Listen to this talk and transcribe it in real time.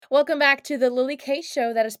Welcome back to the Lily K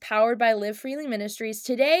Show that is powered by Live Freely Ministries.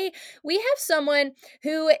 Today, we have someone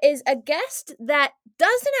who is a guest that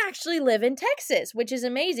doesn't actually live in Texas, which is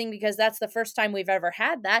amazing because that's the first time we've ever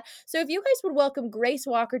had that. So, if you guys would welcome Grace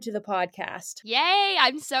Walker to the podcast. Yay!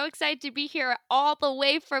 I'm so excited to be here all the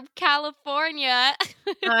way from California.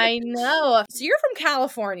 I know. So, you're from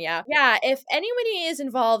California. Yeah, if anybody is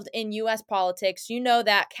involved in U.S. politics, you know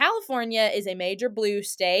that California is a major blue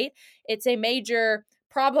state. It's a major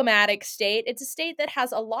problematic state. It's a state that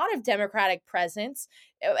has a lot of Democratic presence.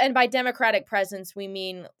 And by Democratic presence, we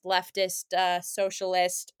mean leftist,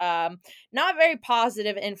 socialist, not very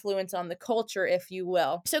positive influence on the culture, if you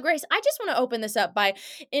will. So, Grace, I just want to open this up by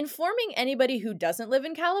informing anybody who doesn't live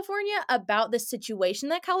in California about the situation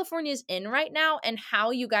that California is in right now and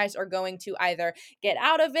how you guys are going to either get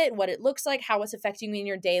out of it, what it looks like, how it's affecting you in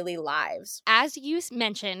your daily lives. As you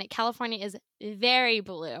mentioned, California is very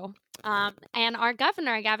blue. And our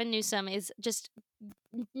governor, Gavin Newsom, is just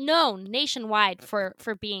known nationwide for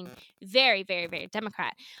being very, very, very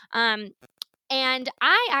Democrat. And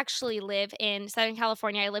I actually live in Southern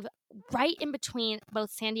California. I live right in between both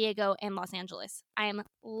San Diego and Los Angeles. I am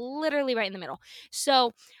literally right in the middle.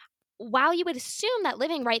 So while you would assume that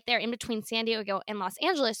living right there in between San Diego and Los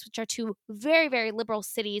Angeles, which are two very, very liberal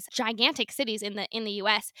cities, gigantic cities in the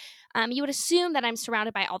U.S., you would assume that I'm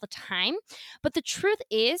surrounded by all the time. But the truth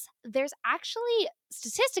is, there's actually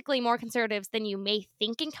statistically more conservatives than you may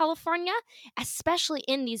think in California, especially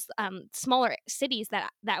in these smaller cities that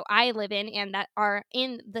I live in and that are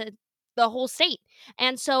in the whole state.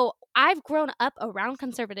 And so I've grown up around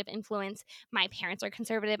conservative influence. My parents are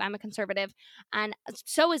conservative. I'm a conservative. And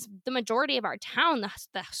so is the majority of our town,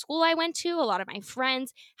 the school I went to, a lot of my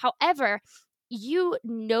friends. However, you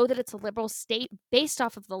know that it's a liberal state based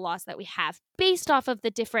off of the laws that we have, based off of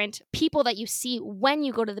the different people that you see when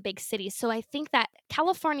you go to the big cities. So I think that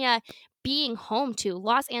California being home to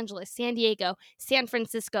Los Angeles, San Diego, San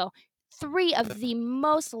Francisco, three of the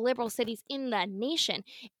most liberal cities in the nation,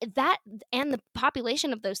 that and the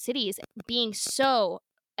population of those cities being so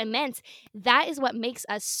immense, that is what makes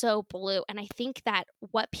us so blue. And I think that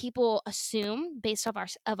what people assume based off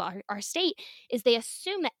our state is they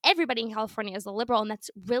assume that everybody in California is a liberal, and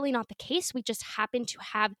that's really not the case. We just happen to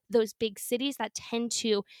have those big cities that tend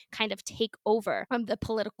to kind of take over the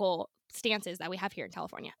political stances that we have here in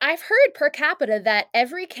California. I've heard per capita that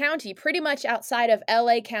every county, pretty much outside of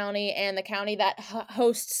LA County and the county that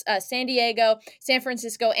hosts San Diego, San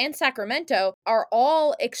Francisco, and Sacramento, are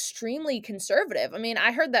all extremely conservative. I mean,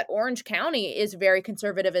 I heard that Orange County is very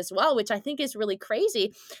conservative as well, which I think is really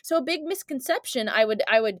crazy. So a big misconception I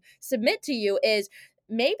would submit to you is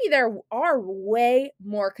maybe there are way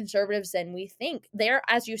more conservatives than we think. There,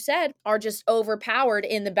 as you said, are just overpowered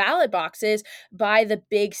in the ballot boxes by the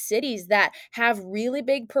big cities that have really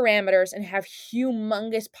big parameters and have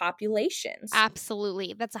humongous populations.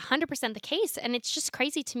 Absolutely. That's 100% the case. And it's just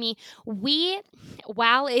crazy to me.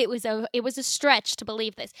 While it was a stretch to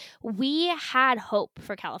believe this, we had hope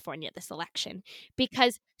for California this election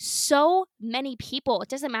because so many people, it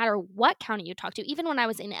doesn't matter what county you talk to, even when I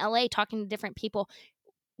was in LA talking to different people,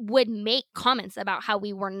 would make comments about how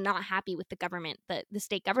we were not happy with the government, the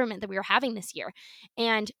state government that we were having this year.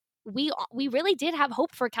 And we really did have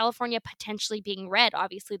hope for California potentially being red.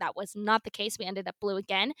 Obviously, that was not the case. We ended up blue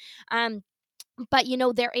again. But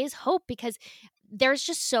there is hope because there's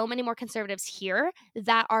just so many more conservatives here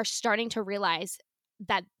that are starting to realize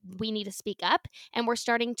that we need to speak up, and we're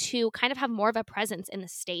starting to kind of have more of a presence in the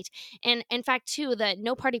state. And in fact, too, the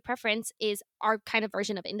no party preference is our kind of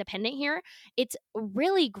version of independent here. It's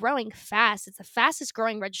really growing fast. It's the fastest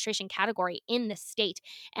growing registration category in the state.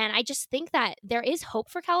 And I just think that there is hope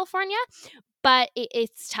for California, but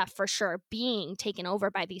it's tough for sure being taken over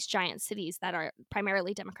by these giant cities that are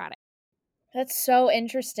primarily Democratic. That's so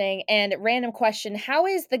interesting. And random question, how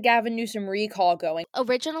is the Gavin Newsom recall going?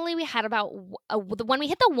 Originally, we had about when we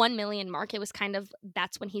hit the 1 million mark, it was kind of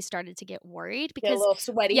that's when he started to get worried Get a because little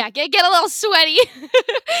sweaty. yeah, get a little sweaty.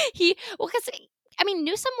 Because I mean,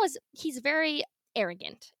 Newsom he's very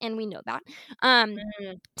arrogant, and we know that.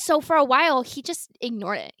 Mhm. So for a while, he just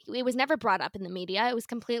ignored it. It was never brought up in the media. It was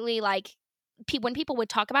completely like when people would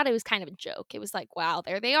talk about it, it was kind of a joke. It was like, wow,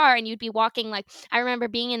 there they are. And you'd be walking, like, I remember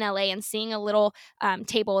being in LA and seeing a little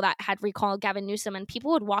table that had recalled Gavin Newsom, and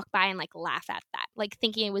people would walk by and like laugh at that, like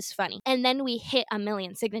thinking it was funny. And then we hit 1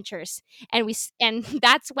 million signatures, and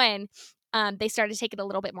that's when they started to take it a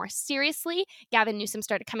little bit more seriously. Gavin Newsom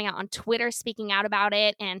started coming out on Twitter speaking out about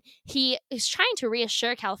it, and he is trying to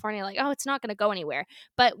reassure California, like, oh, it's not going to go anywhere.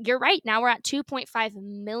 But you're right. Now we're at 2.5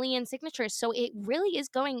 million signatures, so it really is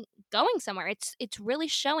going somewhere. It's really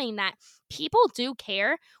showing that people do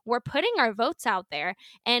care. We're putting our votes out there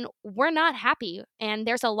and we're not happy. And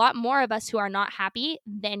there's a lot more of us who are not happy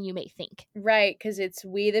than you may think. Right, because it's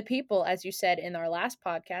we the people, as you said in our last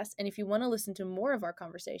podcast. And if you want to listen to more of our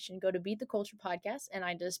conversation, go to Beat the Culture podcast. And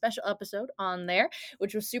I did a special episode on there,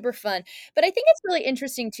 which was super fun. But I think it's really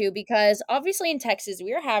interesting too, because obviously in Texas,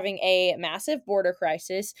 we are having a massive border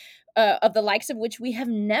crisis. Of the likes of which we have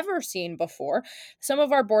never seen before. Some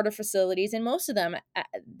of our border facilities, and most of them,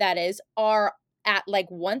 that is, are at like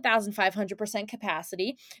 1,500%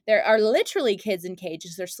 capacity. There are literally kids in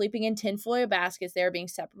cages. They're sleeping in tinfoil baskets. They're being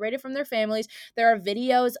separated from their families. There are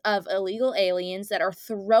videos of illegal aliens that are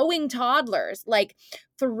throwing toddlers, like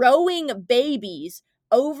throwing babies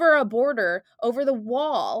over a border, over the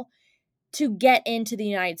wall to get into the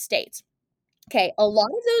United States. Okay, a lot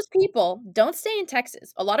of those people don't stay in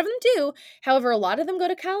Texas. A lot of them do. However, a lot of them go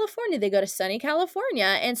to California. They go to sunny California.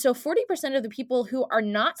 And so 40% of the people who are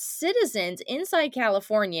not citizens inside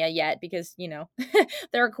California yet, because,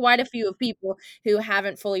 there are quite a few of people who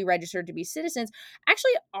haven't fully registered to be citizens,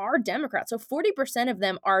 actually are Democrats. So 40% of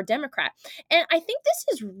them are Democrat. And I think this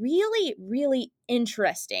is really, really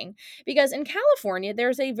interesting because in California,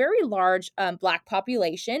 there's a very large Black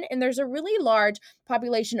population and there's a really large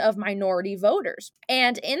population of minority voters.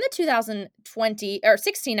 And in the 2020 or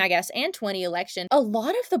 16, I guess, and 20 election, a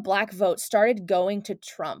lot of the Black vote started going to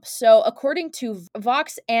Trump. So according to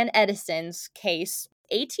Vox and Edison's case,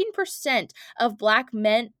 18% of Black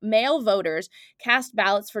male voters cast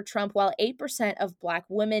ballots for Trump, while 8% of Black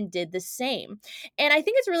women did the same. And I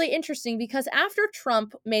think it's really interesting because after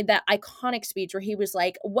Trump made that iconic speech where he was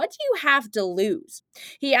like, "What do you have to lose?"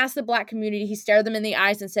 He asked the Black community, he stared them in the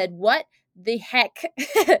eyes and said, "What the heck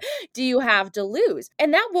do you have to lose?"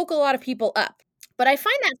 And that woke a lot of people up. But I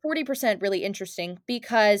find that 40% really interesting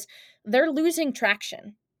because they're losing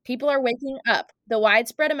traction. People are waking up. The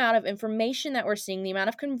widespread amount of information that we're seeing, the amount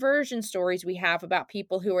of conversion stories we have about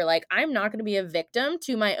people who are like, I'm not going to be a victim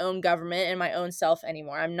to my own government and my own self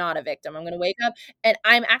anymore. I'm not a victim. I'm going to wake up and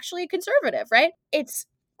I'm actually a conservative, right? It's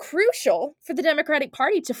crucial for the Democratic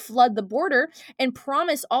Party to flood the border and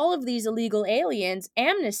promise all of these illegal aliens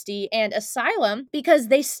amnesty and asylum because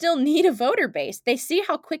they still need a voter base. They see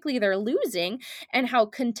how quickly they're losing and how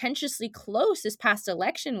contentiously close this past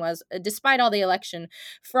election was, despite all the election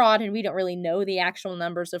fraud. And we don't really know the actual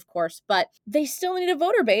numbers, of course, but they still need a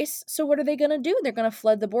voter base. So what are they going to do? They're going to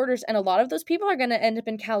flood the borders. And a lot of those people are going to end up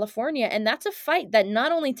in California. And that's a fight that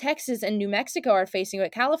not only Texas and New Mexico are facing,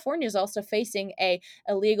 but California is also facing a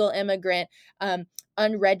illegal immigrant,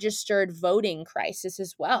 unregistered voting crisis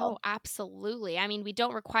as well. Oh, absolutely. I mean, we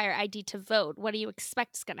don't require ID to vote. What do you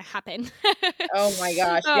expect is going to happen? Oh my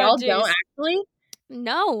gosh. Oh, Y'all don't geez. actually?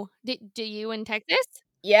 No. Do you in Texas?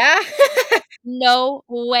 Yeah. No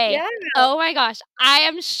way. Yeah. Oh my gosh. I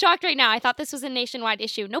am shocked right now. I thought this was a nationwide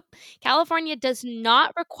issue. Nope. California does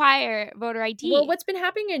not require voter Well, ID. what's been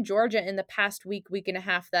happening in Georgia in the past week and a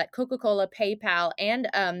half that Coca-Cola, PayPal, and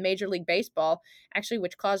Major League Baseball, actually,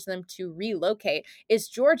 which caused them to relocate, is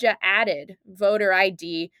Georgia added voter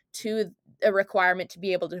ID to a requirement to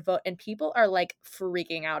be able to vote, and people are like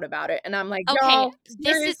freaking out about it. And I'm like, Okay, y'all,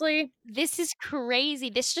 seriously? this is crazy.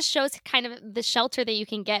 This just shows kind of the shelter that you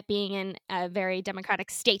can get being in a very democratic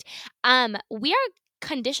state. We are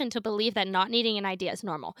conditioned to believe that not needing an ID is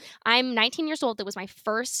normal. I'm 19 years old. It was my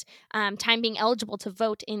first time being eligible to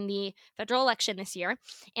vote in the federal election this year.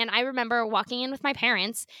 And I remember walking in with my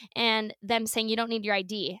parents and them saying, "You don't need your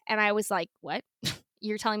ID." And I was like, "What?"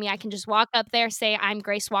 You're telling me I can just walk up there, say I'm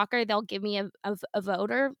Grace Walker, they'll give me a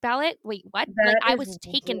voter ballot? Wait, what? Like, That I is was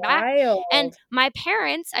taken back. And wild. my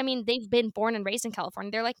parents, I mean, they've been born and raised in California.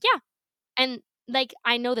 They're like, "Yeah." And, like,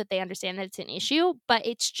 I know that they understand that it's an issue, but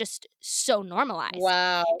it's just so normalized.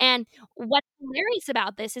 Wow. And what's hilarious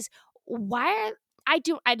about this is why are I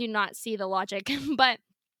do not see the logic, but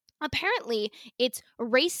apparently, it's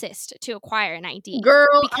racist to acquire an ID Girl,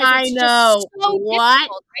 because I it's just know. so What?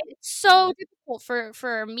 difficult, right? It's so difficult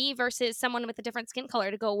for me versus someone with a different skin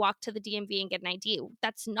color to go walk to the DMV and get an ID.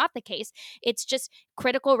 That's not the case. It's just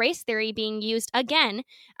critical race theory being used again,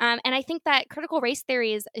 and I think that critical race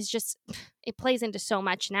theory is just it plays into so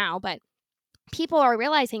much now, but people are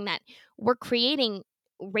realizing that we're creating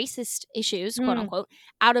racist issues, quote Mm, unquote,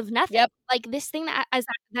 out of nothing. yep. Like this thing that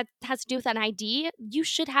has to do with an ID, you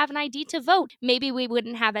should have an ID to vote. Maybe we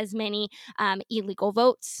wouldn't have as many illegal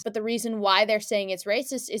votes. But the reason why they're saying it's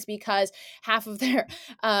racist is because half of their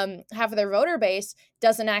voter base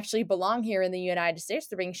doesn't actually belong here in the United States.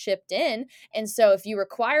 They're being shipped in. And so if you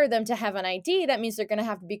require them to have an ID, that means they're going to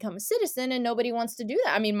have to become a citizen, and nobody wants to do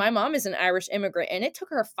that. I mean, my mom is an Irish immigrant, and it took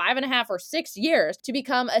her 5.5 or 6 years to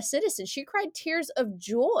become a citizen. She cried tears of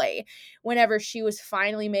joy whenever she was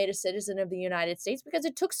finally made a citizen of the United States because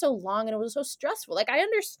it took so long and it was so stressful. Like, I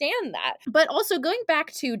understand that. But also going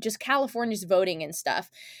back to just California's voting and stuff,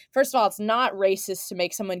 first of all, it's not racist to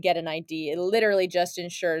make someone get an ID. It literally just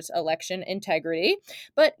ensures election integrity.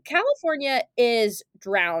 But California is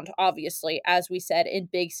drowned, obviously, as we said, in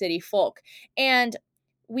big city folk. And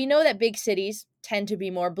we know that big cities tend to be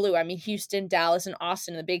more blue. I mean, Houston, Dallas, and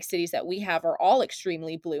Austin, the big cities that we have, are all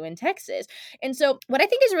extremely blue in Texas. And so what I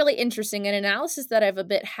think is really interesting, an analysis that I've a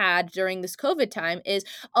bit had during this COVID time, is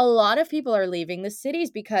a lot of people are leaving the cities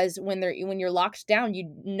because when you're locked down,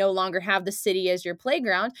 you no longer have the city as your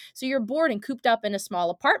playground. So you're bored and cooped up in a small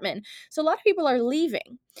apartment. So a lot of people are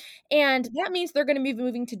leaving. And that means they're going to be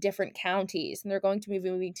moving to different counties, and they're going to be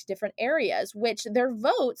moving to different areas, which their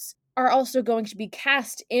votes are also going to be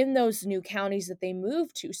cast in those new counties that they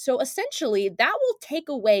move to. So essentially, that will take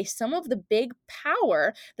away some of the big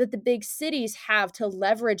power that the big cities have to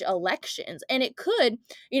leverage elections. And it could,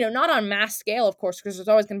 not on mass scale, of course, because there's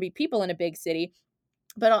always going to be people in a big city,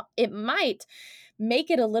 but it might make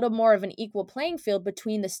it a little more of an equal playing field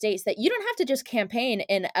between the states, that you don't have to just campaign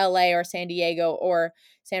in LA or San Diego or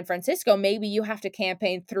San Francisco. Maybe you have to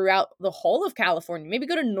campaign throughout the whole of California. Maybe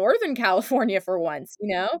go to Northern California for once.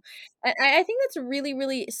 I think that's really,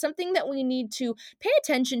 really something that we need to pay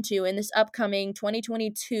attention to in this upcoming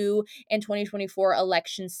 2022 and 2024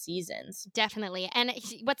 election seasons. Definitely. And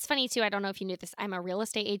what's funny too, I don't know if you knew this, I'm a real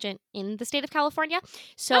estate agent in the state of California.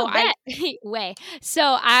 So Oh, bet.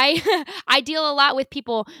 I I deal a lot with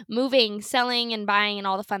people moving, selling, and buying and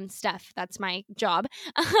all the fun stuff. That's my job.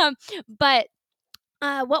 But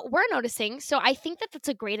what we're noticing, so I think that that's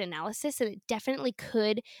a great analysis, and it definitely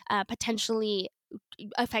could potentially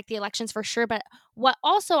affect the elections for sure. But what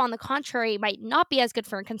also, on the contrary, might not be as good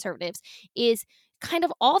for conservatives is kind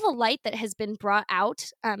of all the light that has been brought out.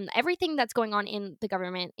 Everything that's going on in the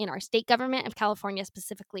government, in our state government of California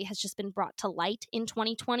specifically, has just been brought to light in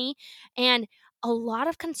 2020. And a lot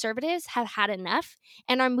of conservatives have had enough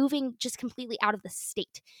and are moving just completely out of the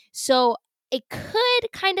state. So it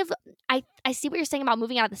could kind of, I see what you're saying about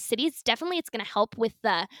moving out of the cities. Definitely it's going to help with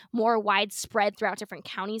the more widespread throughout different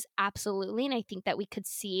counties. Absolutely. And I think that we could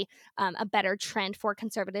see a better trend for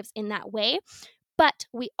conservatives in that way. But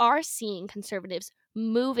we are seeing conservatives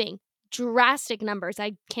moving drastic numbers.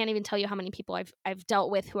 I can't even tell you how many people I've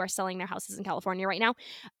dealt with who are selling their houses in California right now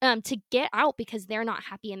to get out because they're not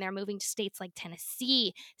happy, and they're moving to states like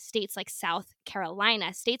Tennessee, states like South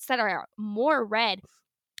Carolina, states that are more red.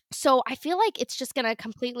 So I feel like it's just gonna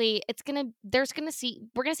completely, we're gonna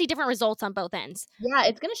see different results on both ends. Yeah,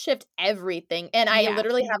 it's gonna shift everything, and I Yeah.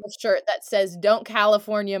 literally have a shirt that says, "Don't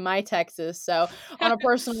California my Texas." So, on a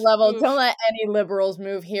personal level, don't Oof. let any liberals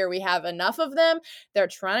move here. We have enough of them. They're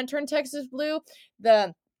trying to turn Texas blue.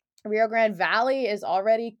 The Rio Grande Valley is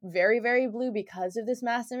already very, very blue because of this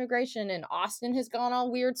mass immigration, and Austin has gone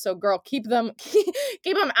all weird. So, girl, keep them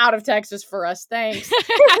keep them out of Texas for us. Thanks.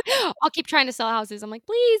 I'll keep trying to sell houses. I'm like,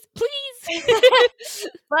 please, please.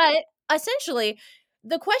 But essentially,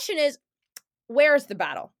 the question is, where's the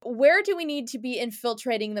battle? Where do we need to be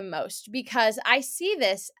infiltrating the most? Because I see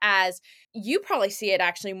this as, you probably see it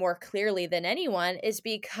actually more clearly than anyone, is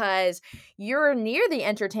because you're near the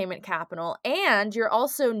entertainment capital, and you're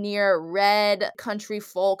also near red country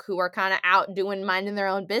folk who are kind of out minding their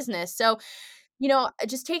own business. So,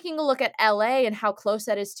 just taking a look at LA and how close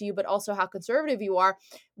that is to you, but also how conservative you are,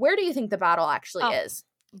 where do you think the battle actually Oh, is?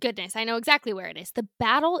 goodness, I know exactly where it is. The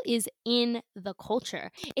battle is in the culture.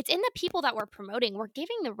 It's in the people that we're promoting. We're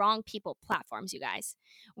giving the wrong people platforms, you guys.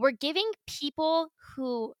 We're giving people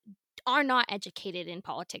who are not educated in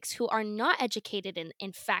politics, who are not educated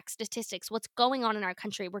in facts, statistics, what's going on in our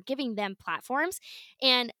country. We're giving them platforms.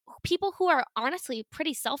 And people who are honestly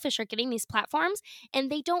pretty selfish are getting these platforms,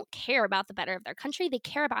 and they don't care about the better of their country. They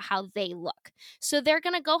care about how they look. So they're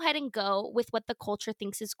going to go ahead and go with what the culture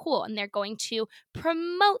thinks is cool. And they're going to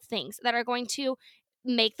promote things that are going to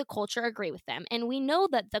make the culture agree with them. And we know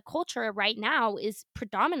that the culture right now is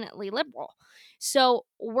predominantly liberal. So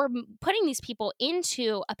we're putting these people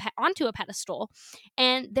onto a pedestal,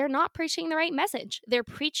 and they're not preaching the right message. They're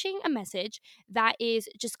preaching a message that is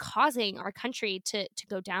just causing our country to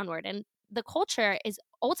go downward. And the culture is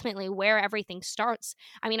ultimately where everything starts.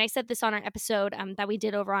 I mean, I said this on our episode that we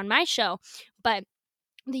did over on my show, but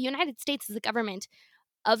the United States is a government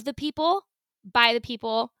of the people, by the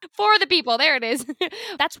people, for the people. There it is.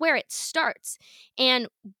 That's where it starts. And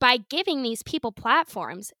by giving these people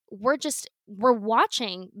platforms, we're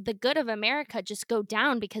watching the good of America just go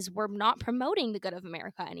down because we're not promoting the good of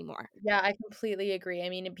America anymore. Yeah, I completely agree. I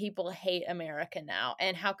mean, people hate America now.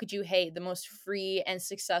 And how could you hate the most free and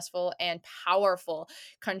successful and powerful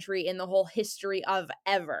country in the whole history of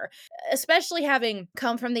ever? Especially having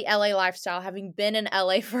come from the LA lifestyle, having been in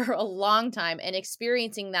LA for a long time and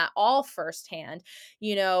experiencing that all firsthand,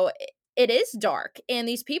 it is dark. And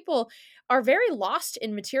these people are very lost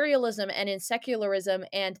in materialism and in secularism.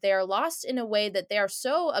 And they are lost in a way that they are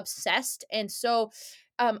so obsessed and so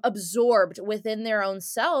absorbed within their own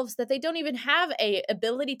selves that they don't even have a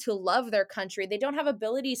ability to love their country. They don't have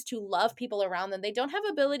abilities to love people around them. They don't have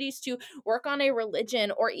abilities to work on a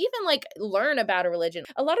religion or even like learn about a religion.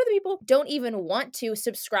 A lot of the people don't even want to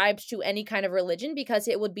subscribe to any kind of religion because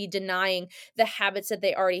it would be denying the habits that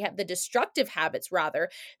they already have, the destructive habits rather,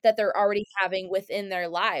 that they're already having within their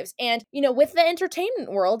lives. And with the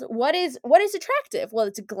entertainment world, what is attractive? Well,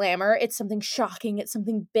 it's glamour, it's something shocking, it's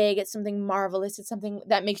something big, it's something marvelous, it's something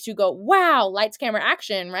that makes you go, wow, lights, camera,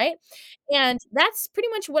 action, right? And that's pretty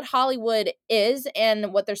much what Hollywood is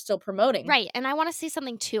and what they're still promoting. Right. And I want to say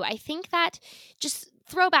something too. I think that just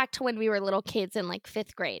throw back to when we were little kids in like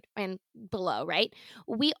 5th grade and below, right?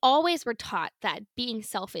 We always were taught that being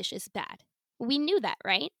selfish is bad. We knew that,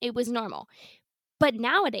 right? It was normal. But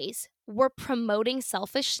nowadays, we're promoting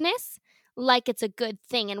selfishness like it's a good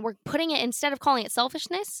thing. And we're putting it, instead of calling it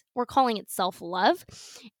selfishness, we're calling it self love.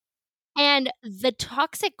 And the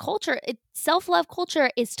toxic culture, self-love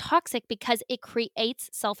culture is toxic because it creates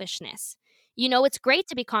selfishness. It's great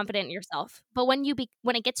to be confident in yourself, but when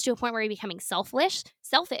it gets to a point where you're becoming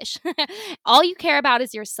selfish, all you care about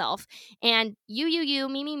is yourself and you,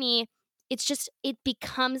 me, it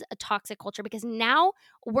becomes a toxic culture because now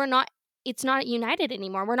we're not it's not united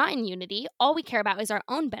anymore. We're not in unity. All we care about is our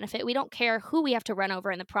own benefit. We don't care who we have to run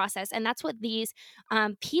over in the process. And that's what these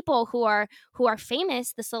people who are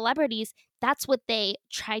famous, the celebrities, that's what they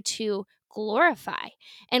try to glorify.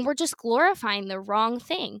 And we're just glorifying the wrong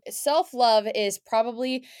thing. Self love is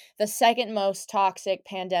probably the second most toxic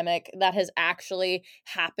pandemic that has actually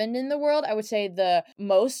happened in the world. I would say the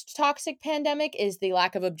most toxic pandemic is the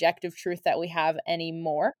lack of objective truth that we have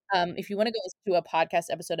anymore. If you want to go listen to a podcast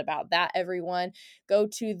episode about that, everyone, go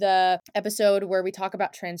to the episode where we talk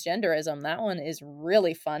about transgenderism. That one is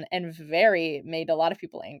really fun and very made a lot of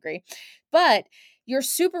people angry. But you're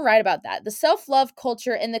super right about that. The self-love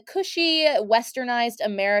culture and the cushy, westernized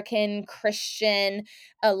American Christian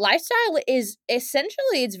lifestyle is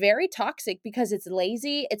essentially, it's very toxic because it's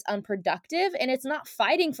lazy, it's unproductive, and it's not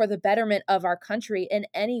fighting for the betterment of our country in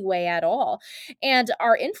any way at all. And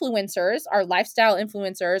our influencers, our lifestyle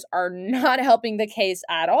influencers, are not helping the case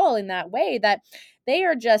at all in that way, that they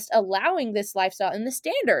are just allowing this lifestyle and the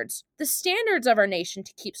standards of our nation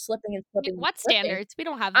to keep slipping and slipping and What slipping. standards? We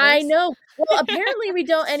don't have I those. know. Well, apparently we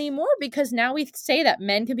don't anymore because now we say that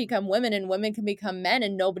men can become women and women can become men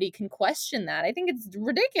and nobody can question that. I think it's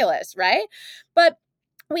ridiculous, right? But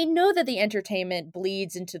we know that the entertainment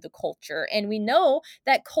bleeds into the culture, and we know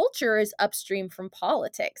that culture is upstream from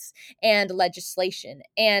politics and legislation.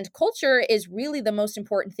 And culture is really the most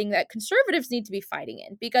important thing that conservatives need to be fighting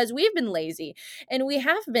in because we've been lazy, and we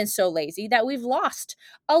have been so lazy that we've lost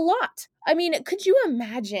a lot. I mean, could you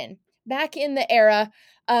imagine back in the era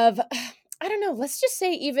of I don't know, let's just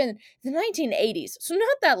say even the 1980s. So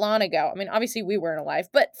not that long ago. I mean, obviously we weren't alive,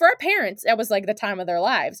 but for our parents, that was like the time of their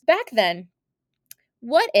lives. Back then,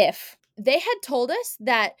 what if they had told us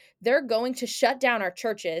that they're going to shut down our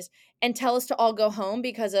churches and tell us to all go home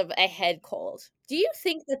because of a head cold? Do you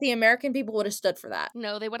think that the American people would have stood for that?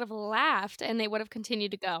 No, they would have laughed and they would have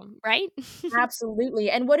continued to go, right? Absolutely.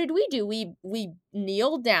 And what did we do? We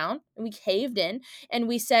kneeled down and we caved in and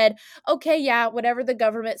we said, "Okay, yeah, whatever the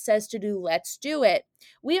government says to do, let's do it."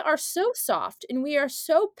 We are so soft and we are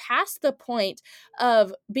so past the point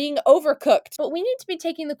of being overcooked. But we need to be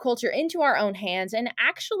taking the culture into our own hands and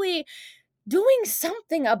actually doing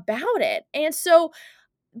something about it. And so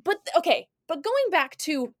but okay, but going back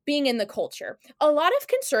to being in the culture, a lot of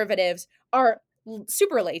conservatives are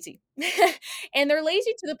super lazy. And they're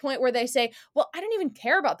lazy to the point where they say, "Well, I don't even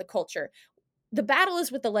care about the culture. The battle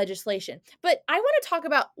is with the legislation." But I want to talk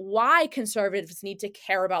about why conservatives need to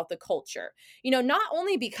care about the culture. Not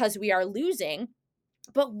only because we are losing,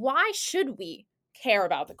 but why should we care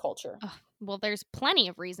about the culture? Ugh, well, there's plenty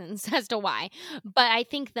of reasons as to why. But I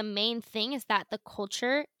think the main thing is that the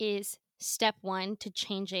culture is step one to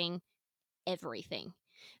changing everything.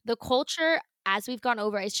 The culture as we've gone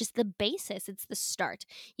over, it's just the basis, it's the start.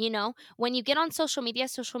 When you get on social media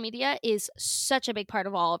is such a big part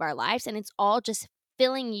of all of our lives, and it's all just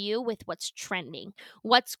filling you with what's trending,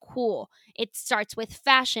 what's cool. It starts with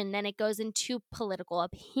fashion, then it goes into political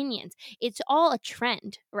opinions. It's all a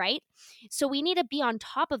trend, right? So we need to be on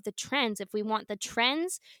top of the trends if we want the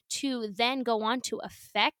trends to then go on to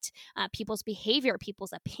affect people's behavior,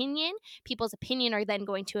 people's opinion. People's opinion are then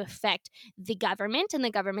going to affect the government, and the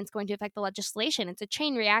government's going to affect the legislation. It's a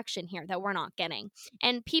chain reaction here that we're not getting.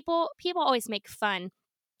 And people always make fun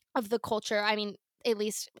of the culture. I mean, at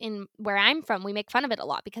least in where I'm from, we make fun of it a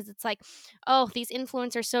lot because it's like, oh, these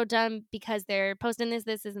influencers are so dumb because they're posting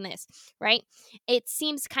this, and this, right? It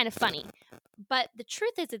seems kind of funny. But the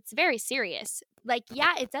truth is it's very serious. Like,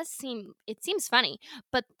 yeah, it seems funny,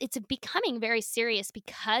 but it's becoming very serious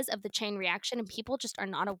because of the chain reaction, and people just are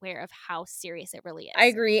not aware of how serious it really I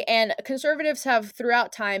is. agree. And conservatives have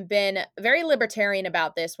throughout time been very libertarian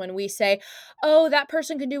about this when we say, oh, that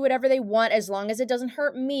person can do whatever they want as long as it doesn't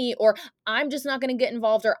hurt me, or I'm just not going to get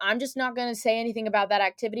involved, or I'm just not going to say anything about that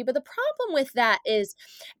activity. But the problem with that is,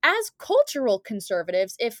 as cultural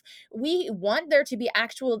conservatives, if we want there to be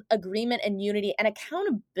actual agreement and unity and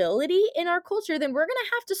accountability in our culture, then we're going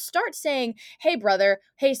to have to start saying, hey, brother,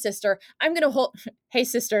 hey, sister, I'm going to hold, hey,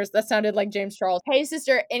 sisters, that sounded like James Charles, hey,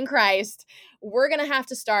 sister in Christ, we're going to have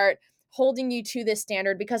to start holding you to this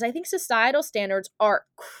standard, because I think societal standards are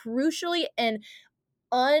crucially and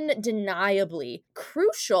undeniably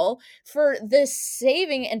crucial for the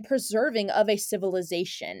saving and preserving of a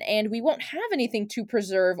civilization. And we won't have anything to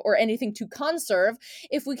preserve or anything to conserve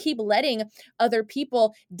if we keep letting other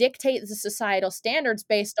people dictate the societal standards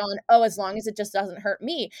based on, oh, as long as it just doesn't hurt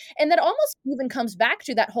me. And that almost even comes back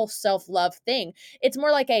to that whole self love thing. It's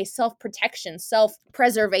more like a self protection, self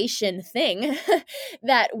preservation thing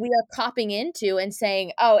that we are copping into and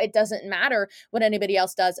saying, oh, it doesn't matter what anybody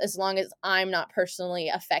else does as long as I'm not personally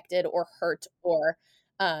affected or hurt, or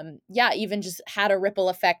even just had a ripple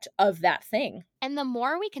effect of that thing. And the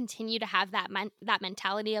more we continue to have that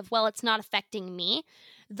mentality of, well, it's not affecting me,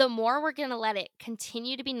 the more we're going to let it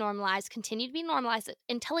continue to be normalized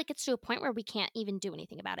until it gets to a point where we can't even do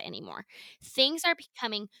anything about it anymore. Things are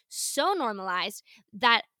becoming so normalized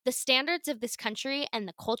that the standards of this country and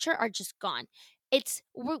the culture are just gone.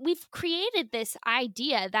 We've created this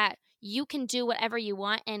idea that you can do whatever you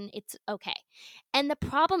want and it's okay. And the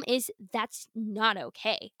problem is that's not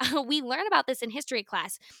okay. We learn about this in history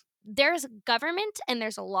class. There's government and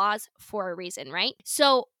there's laws for a reason, right?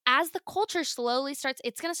 So as the culture slowly starts,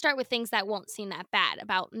 it's going to start with things that won't seem that bad,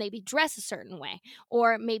 about maybe dress a certain way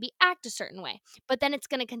or maybe act a certain way. But then it's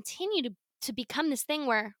going to continue to become this thing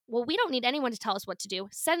where, well, we don't need anyone to tell us what to do.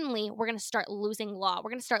 Suddenly we're going to start losing law. We're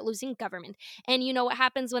going to start losing government. And you know what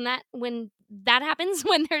happens when that happens,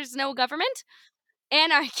 when there's no government?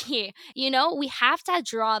 Anarchy. We have to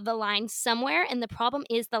draw the line somewhere, and the problem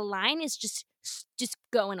is the line is just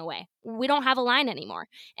going away. We don't have a line anymore,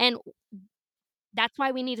 and that's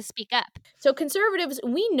why we need to speak up. So conservatives,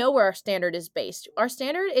 we know where our standard is based. Our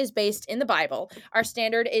standard is based in the Bible. Our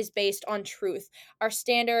standard is based on truth. Our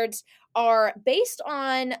standards are based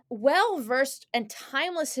on well-versed and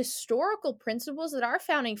timeless historical principles that our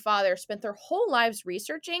founding fathers spent their whole lives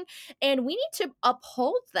researching, and we need to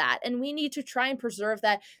uphold that, and we need to try and preserve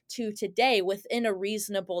that to today within a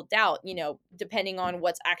reasonable doubt, depending on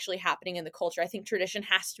what's actually happening in the culture. I think tradition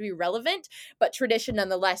has to be relevant, but tradition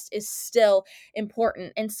nonetheless is still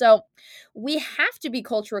important. And so we have to be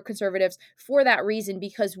cultural conservatives for that reason,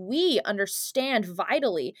 because we understand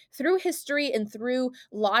vitally through history and through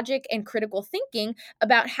logic and critical thinking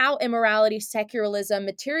about how immorality, secularism,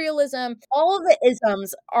 materialism, all of the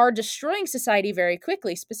isms are destroying society very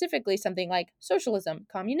quickly, specifically something like socialism,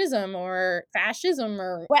 communism, or fascism,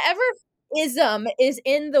 or whatever ism is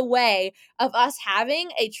in the way of us having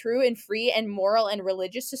a true and free and moral and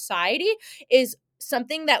religious society is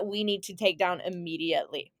something that we need to take down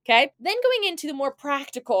immediately. Okay. Then going into the more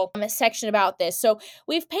practical section about this. So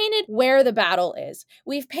we've painted where the battle is.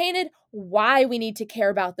 We've painted why we need to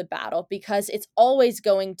care about the battle, because it's always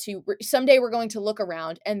someday we're going to look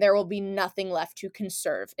around and there will be nothing left to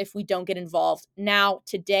conserve if we don't get involved now,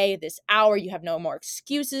 today, this hour. You have no more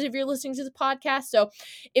excuses if you're listening to the podcast. So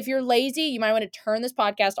if you're lazy, you might want to turn this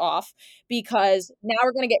podcast off, because now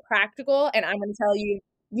we're going to get practical and I'm going to tell you,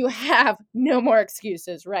 you have no more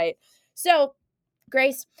excuses, right? So,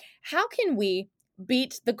 Grace, how can we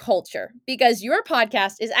beat the culture? Because your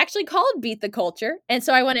podcast is actually called Beat the Culture. And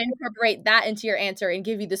so I want to incorporate that into your answer and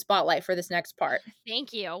give you the spotlight for this next part.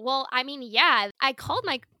 Thank you. Well, I mean, yeah, I called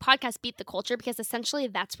my podcast Beat the Culture because essentially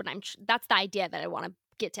that's the idea that I want to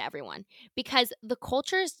get to everyone, because the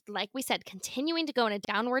culture's, like we said, continuing to go in a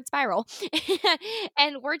downward spiral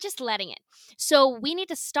and we're just letting it. So we need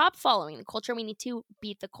to stop following the culture. We need to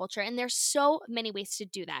beat the culture. And there's so many ways to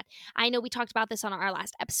do that. I know we talked about this on our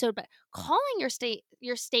last episode, but calling your state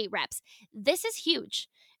reps, this is huge.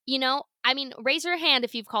 I mean, raise your hand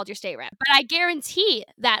if you've called your state rep. But I guarantee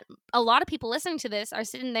that a lot of people listening to this are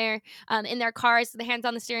sitting there in their cars, the hands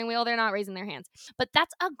on the steering wheel. They're not raising their hands. But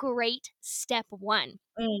that's a great step one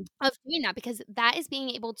Mm, of doing that, because that is being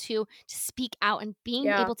able to speak out and being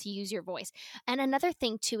yeah. able to use your voice. And another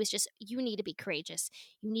thing too is just, you need to be courageous.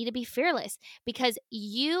 You need to be fearless, because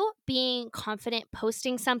you being confident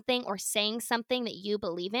posting something or saying something that you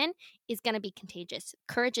believe in is going to be contagious.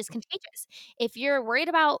 Courage is contagious. If you're worried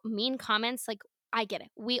about mean comments, like, I get it.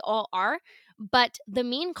 We all are, but the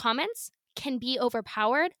mean comments can be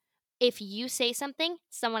overpowered. If you say something,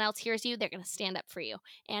 someone else hears you, they're going to stand up for you.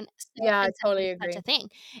 And Yeah, I self-defense totally is such agree. a thing.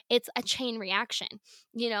 It's a chain reaction.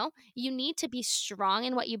 You need to be strong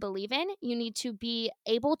in what you believe in. You need to be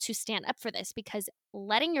able to stand up for this, because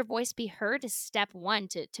letting your voice be heard is step one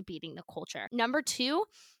to beating the culture. Number two,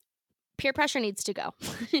 peer pressure needs to go.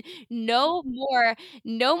 no more,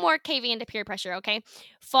 no more caving into peer pressure, okay?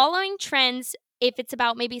 Following trends, if it's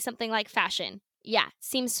about maybe something like fashion, yeah,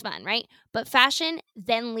 seems fun, right? But fashion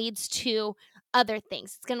then leads to other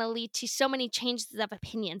things. It's going to lead to so many changes of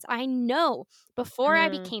opinions. I know, before I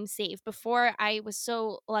Mm, became saved, before I was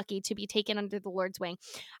so lucky to be taken under the Lord's wing,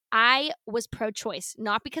 I was pro choice,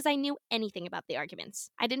 not because I knew anything about the arguments.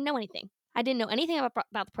 I didn't know anything. I didn't know anything about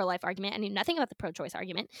the pro life argument. I knew nothing about the pro choice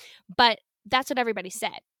argument, but that's what everybody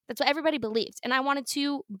said. That's what everybody believed. And I wanted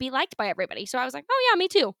to be liked by everybody. So I was like, oh, yeah, me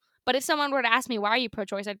too. But if someone were to ask me, why are you pro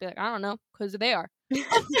choice? I'd be like, I don't know, because they are. I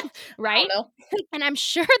don't Right? know. And I'm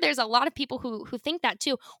sure there's a lot of people who think that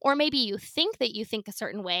too. Or maybe you think that you think a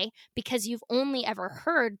certain way because you've only ever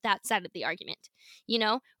heard that side of the argument.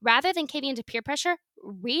 Rather than caving into peer pressure,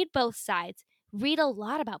 read both sides. Read a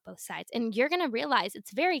lot about both sides, and you're going to realize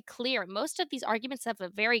it's very clear. Most of these arguments have a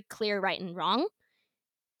very clear right and wrong,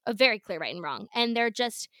 a very clear right and wrong. And they're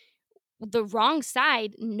just, the wrong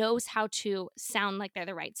side knows how to sound like they're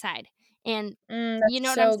the right side. And you That's know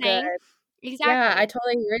what I'm so good. saying? Yeah, I Exactly.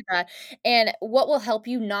 totally agree with that. And what will help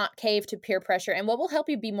you not cave to peer pressure and what will help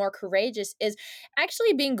you be more courageous is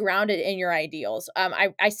actually being grounded in your ideals.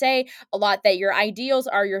 I say a lot that your ideals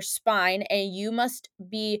are your spine and you must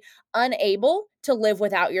be unable to live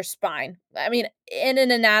without your spine. I mean, in an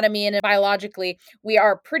anatomy and biologically, we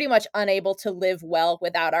are pretty much unable to live well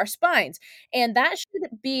without our spines. And that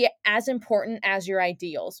should be as important as your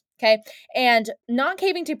ideals. Okay. And not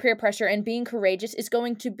caving to peer pressure and being courageous is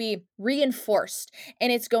going to be reinforced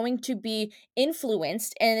and it's going to be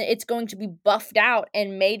influenced and it's going to be buffed out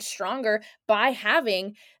and made stronger by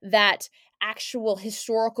having that actual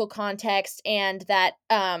historical context and that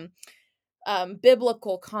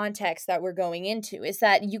biblical context that we're going into is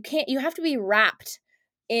that you have to be wrapped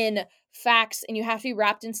in facts and you have to be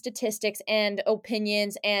wrapped in statistics and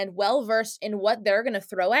opinions and well versed in what they're going to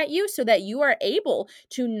throw at you so that you are able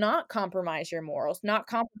to not compromise your morals, not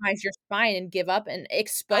compromise your spine and give up and I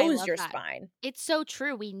expose love your that. spine. It's so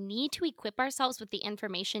true. We need to equip ourselves with the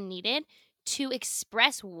information needed to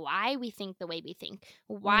express why we think the way we think,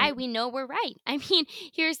 why Mm, we know we're right. I mean,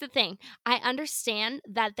 here's the thing, I understand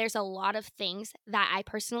that there's a lot of things that I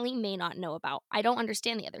personally may not know about. I don't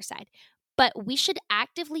understand the other side. But we should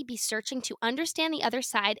actively be searching to understand the other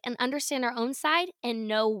side and understand our own side and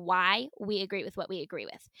know why we agree with what we agree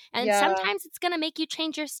with. And yeah. sometimes it's going to make you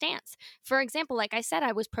change your stance. For example, like I said,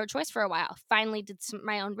 I was pro choice for a while, finally did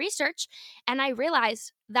my own research, and I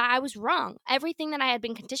realized that I was wrong. Everything that I had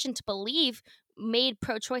been conditioned to believe made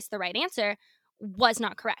pro choice the right answer was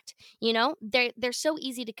not correct. They're so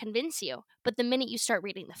easy to convince you, but the minute you start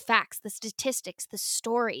reading the facts, the statistics, the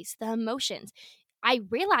stories, the emotions, I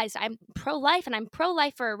realized I'm pro life, and I'm pro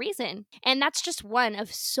life for a reason. And that's just one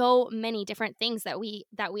of so many different things that we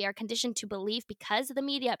are conditioned to believe because of the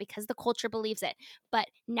media, because the culture believes it. But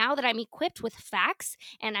now that I'm equipped with facts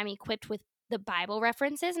and I'm equipped with the Bible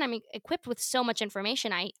references and I'm equipped with so much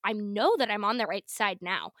information, I know that I'm on the right side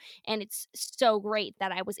now. And it's so great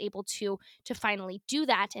that I was able to finally do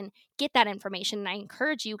that and get that information. And I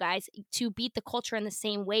encourage you guys to beat the culture in the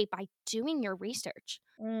same way by doing your research.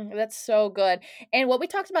 That's so good. And what we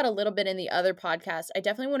talked about a little bit in the other podcast, I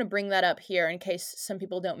definitely want to bring that up here in case some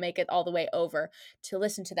people don't make it all the way over to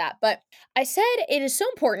listen to that. But I said it is so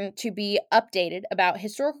important to be updated about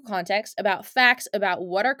historical context, about facts, about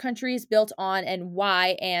what our country is built on and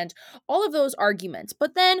why, and all of those arguments.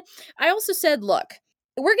 But then I also said, look,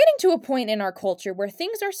 we're getting to a point in our culture where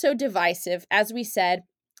things are so divisive, as we said,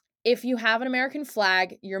 if you have an American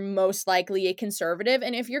flag, you're most likely a conservative.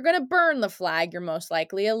 And if you're going to burn the flag, you're most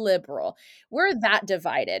likely a liberal. We're that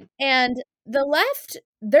divided. And the left,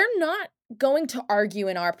 they're not going to argue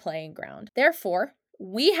in our playing ground. Therefore,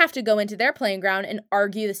 we have to go into their playing ground and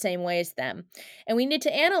argue the same way as them. And we need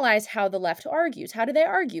to analyze how the left argues. How do they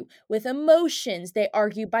argue? With emotions. They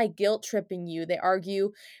argue by guilt tripping you. They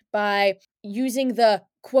argue by using the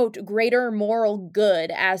quote greater moral good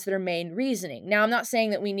as their main reasoning. Now, I'm not saying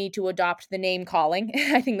that we need to adopt the name calling.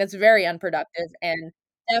 I think that's very unproductive and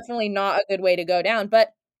definitely not a good way to go down.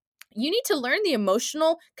 But you need to learn the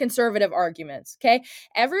emotional conservative arguments, okay?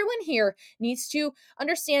 Everyone here needs to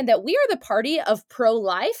understand that we are the party of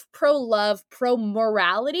pro-life, pro-love,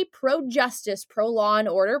 pro-morality, pro-justice, pro-law and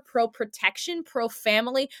order, pro-protection,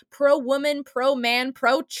 pro-family, pro-woman, pro-man,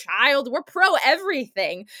 pro-child. We're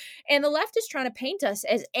pro-everything. And the left is trying to paint us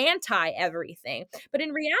as anti-everything. But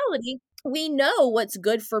in reality, we know what's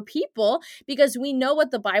good for people because we know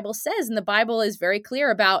what the Bible says. And the Bible is very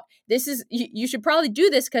clear about this is, you should probably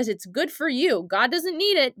do this because it's good for you. God doesn't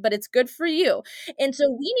need it, but it's good for you. And so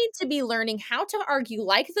we need to be learning how to argue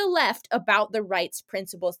like the left about the rights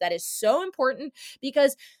principles. That is so important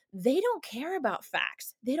because they don't care about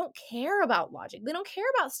facts. They don't care about logic. They don't care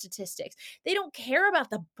about statistics. They don't care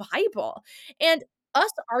about the Bible. And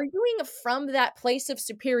us arguing from that place of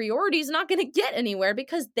superiority is not going to get anywhere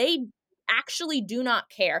because they actually do not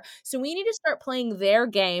care. So we need to start playing their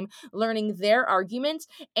game, learning their arguments,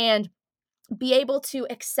 and be able to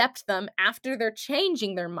accept them after they're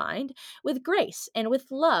changing their mind with grace and with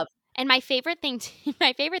love. And my favorite thing,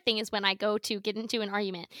 my favorite thing is when I go to get into an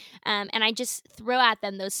argument, and I just throw at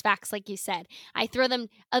them those facts, like you said. I throw them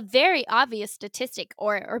a very obvious statistic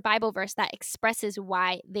or Bible verse that expresses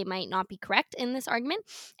why they might not be correct in this argument,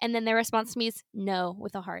 and then their response to me is no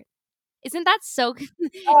with a heart. Isn't that so? Oh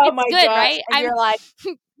It's my good, gosh. right? And you're like,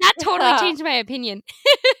 That totally changed my opinion.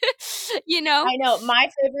 You know? I know my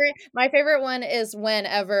favorite one is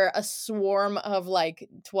whenever a swarm of like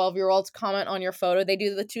 12-year-olds comment on your photo. They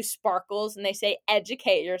do the two sparkles and they say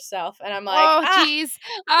educate yourself. And I'm like, Oh, geez.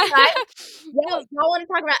 guys, y'all want to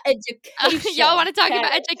talk about education. Y'all want to talk about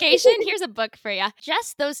okay? education? Here's a book for you.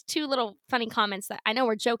 Just those two little funny comments that I know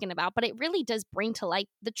we're joking about, but it really does bring to light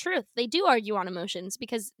the truth. They do argue on emotions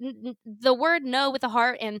because the word no with a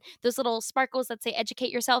heart and those little sparkles that say educate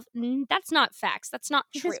yourself, that's not facts. That's not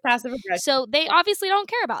It's true. just passive aggressive. So they obviously don't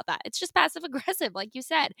care about that. It's just passive aggressive, like you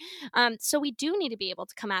said. So we do need to be able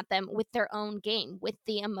to come at them with their own game, with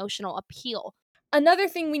the emotional appeal. Another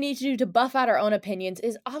thing we need to do to buff out our own opinions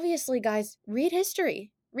is obviously, guys, read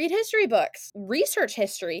history. Read history books. Research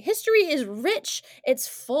history. History is rich. It's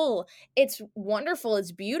full. It's wonderful.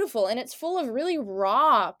 It's beautiful. And it's full of really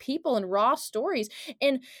raw people and raw stories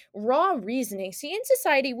and raw reasoning. See, in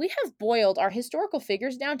society, we have boiled our historical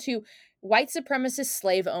figures down to white supremacist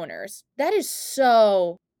slave owners. That is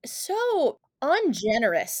so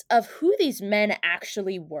ungenerous of who these men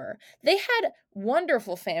actually were. They had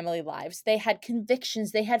wonderful family lives. They had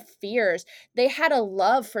convictions, they had fears, they had a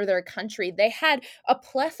love for their country. They had a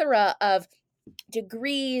plethora of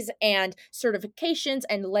degrees and certifications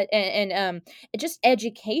and just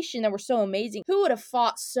education that were so amazing. Who would have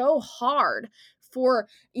fought so hard for,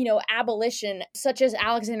 abolition, such as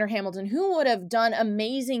Alexander Hamilton? Who would have done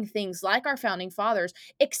amazing things like our founding fathers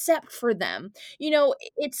except for them?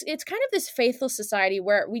 It's kind of this faithless society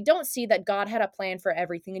where we don't see that God had a plan for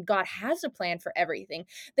everything and God has a plan for everything.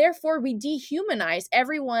 Therefore, we dehumanize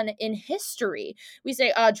everyone in history. We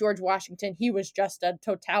say, George Washington, he was just a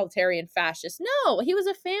totalitarian fascist. No, he was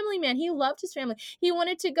a family man. He loved his family. He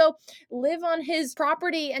wanted to go live on his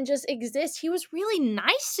property and just exist. He was really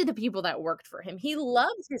nice to the people that worked for him. He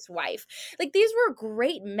loved his wife. Like, these were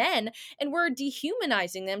great men, and we're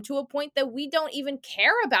dehumanizing them to a point that we don't even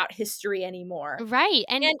care about history anymore. Right.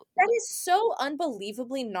 And that is so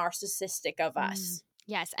unbelievably narcissistic of us.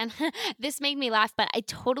 Yes, and this made me laugh, but it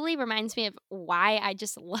totally reminds me of why I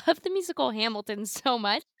just love the musical Hamilton so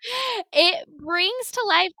much. It brings to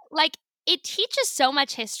life, like, it teaches so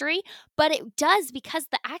much history, but it does because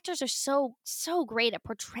the actors are so great at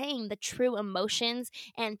portraying the true emotions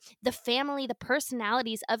and the family, the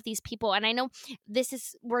personalities of these people. And I know this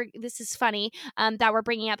is funny that we're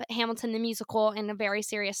bringing up Hamilton the musical and a very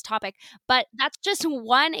serious topic, but that's just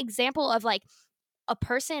one example of like a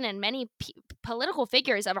person and many political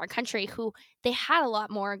figures of our country who they had a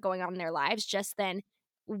lot more going on in their lives just than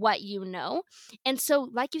what you know. And so,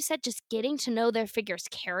 like you said, just getting to know their figure's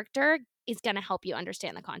character is going to help you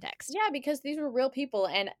understand the context. Yeah, because these were real people.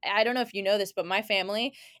 And I don't know if you know this, but my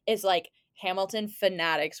family is like Hamilton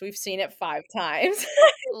fanatics. We've seen it 5 times.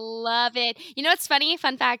 Love it. You know what's funny?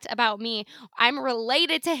 Fun fact about me, I'm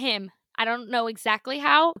related to him. I don't know exactly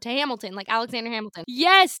how, to Hamilton, like Alexander Hamilton.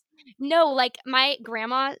 Yes. No, like my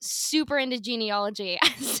grandma, super into genealogy.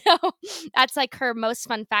 So that's like her most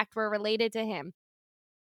fun fact. We're related to him.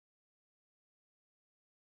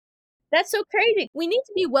 That's so crazy. We need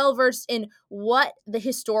to be well versed in what the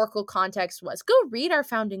historical context was. Go read our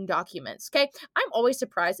founding documents, okay? I'm always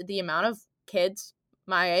surprised at the amount of kids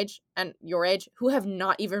my age and your age who have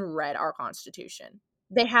not even read our Constitution.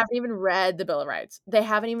 They haven't even read the Bill of Rights. They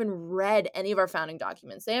haven't even read any of our founding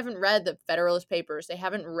documents. They haven't read the Federalist Papers. They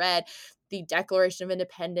haven't read the Declaration of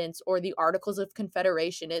Independence or the Articles of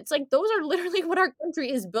Confederation. It's like those are literally what our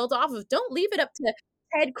country is built off of. Don't leave it up to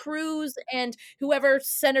Ted Cruz and whoever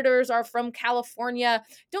senators are from California.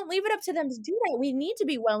 Don't leave it up to them to do that. We need to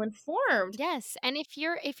be well informed. Yes, and if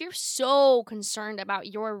you're so concerned about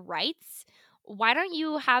your rights, why don't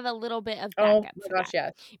you have a little bit of Oh backup for my gosh,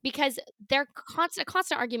 that? yes. Because their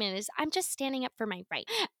constant argument is, "I'm just standing up for my right."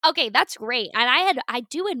 Okay, that's great, and I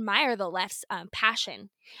do admire the left's passion.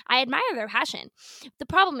 I admire their passion. The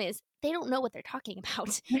problem is they don't know what they're talking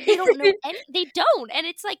about. They don't know any. They don't, and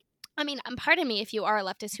it's like. I mean, pardon me if you are a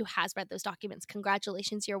leftist who has read those documents.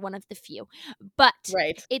 Congratulations, you're one of the few. But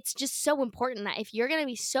Right. it's just so important that if you're going to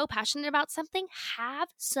be so passionate about something, have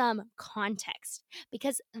some context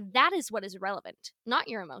because that is what is relevant, not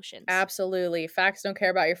your emotions. Absolutely. Facts don't care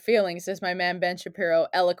about your feelings, as my man Ben Shapiro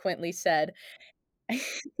eloquently said.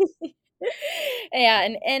 Yeah,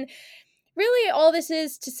 and really all this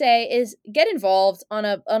is to say is get involved on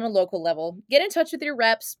a local level. Get in touch with your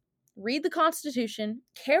reps, read the Constitution,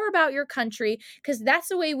 care about your country, because that's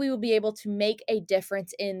the way we will be able to make a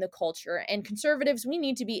difference in the culture. And conservatives, we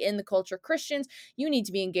need to be in the culture. Christians, you need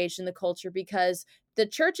to be engaged in the culture because the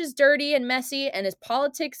church is dirty and messy, and his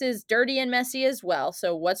politics is dirty and messy as well.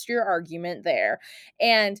 So, what's your argument there?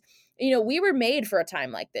 And we were made for a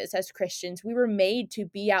time like this as Christians. We were made to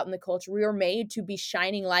be out in the culture. We were made to be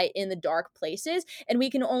shining light in the dark places. And we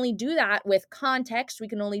can only do that with context. We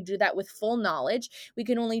can only do that with full knowledge. We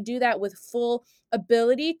can only do that with full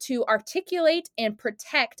ability to articulate and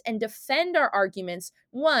protect and defend our arguments.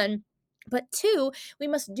 One, but two, we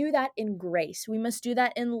must do that in grace. We must do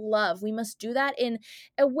that in love. We must do that in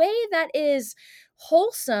a way that is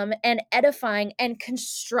wholesome and edifying and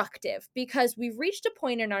constructive because we've reached a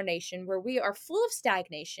point in our nation where we are full of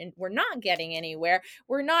stagnation. We're not getting anywhere.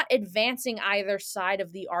 We're not advancing either side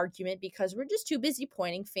of the argument because we're just too busy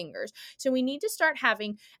pointing fingers. So we need to start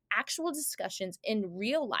having actual discussions in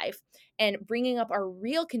real life and bringing up our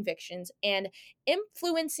real convictions and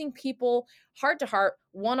influencing people heart to heart,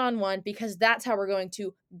 one on one, because that's how we're going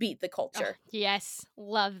to beat the Oh, culture. yes,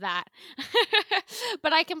 love that.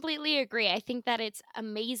 But I completely agree. I think that it's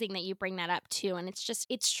amazing that you bring that up too. And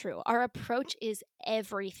it's true. Our approach is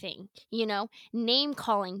everything, name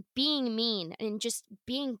calling, being mean, and just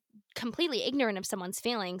being completely ignorant of someone's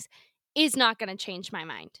feelings is not going to change my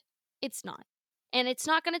mind. It's not. And it's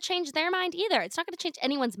not going to change their mind either. It's not going to change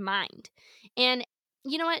anyone's mind. And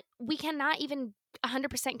you know what? We cannot even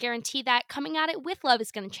 100% guarantee that coming at it with love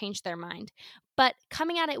is going to change their mind. But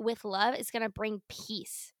coming at it with love is going to bring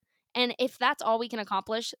peace. And if that's all we can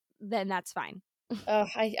accomplish, then that's fine. Oh,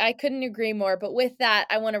 I couldn't agree more. But with that,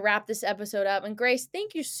 I want to wrap this episode up. And Grace,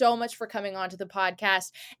 thank you so much for coming on to the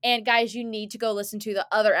podcast. And guys, you need to go listen to the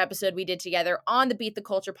other episode we did together on the Beat the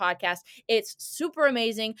Culture podcast. It's super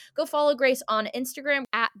amazing. Go follow Grace on Instagram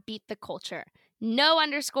at Beat the Culture. No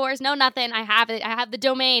underscores, no nothing. I have it. I have the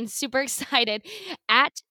domain. Super excited.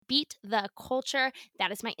 At Beat the Culture.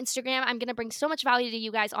 That is my Instagram. I'm going to bring so much value to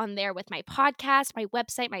you guys on there with my podcast, my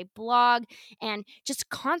website, my blog, and just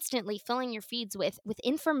constantly filling your feeds with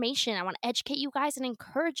information. I want to educate you guys and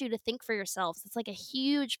encourage you to think for yourselves. It's like a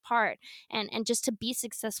huge part and just to be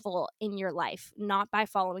successful in your life, not by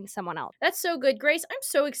following someone else. That's so good, Grace. I'm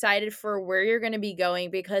so excited for where you're going to be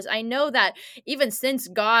going because I know that even since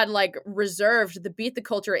God reserved the Beat the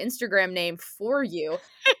Culture Instagram name for you,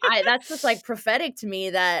 that's just prophetic to me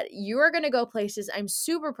that you are going to go places. I'm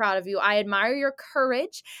super proud of you. I admire your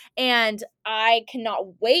courage and I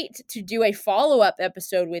cannot wait to do a follow-up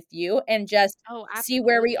episode with you and just Oh, see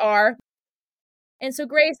where we absolutely. are. And so,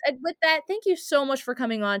 Grace, with that, thank you so much for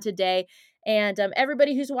coming on today. And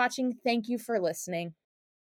everybody who's watching, thank you for listening.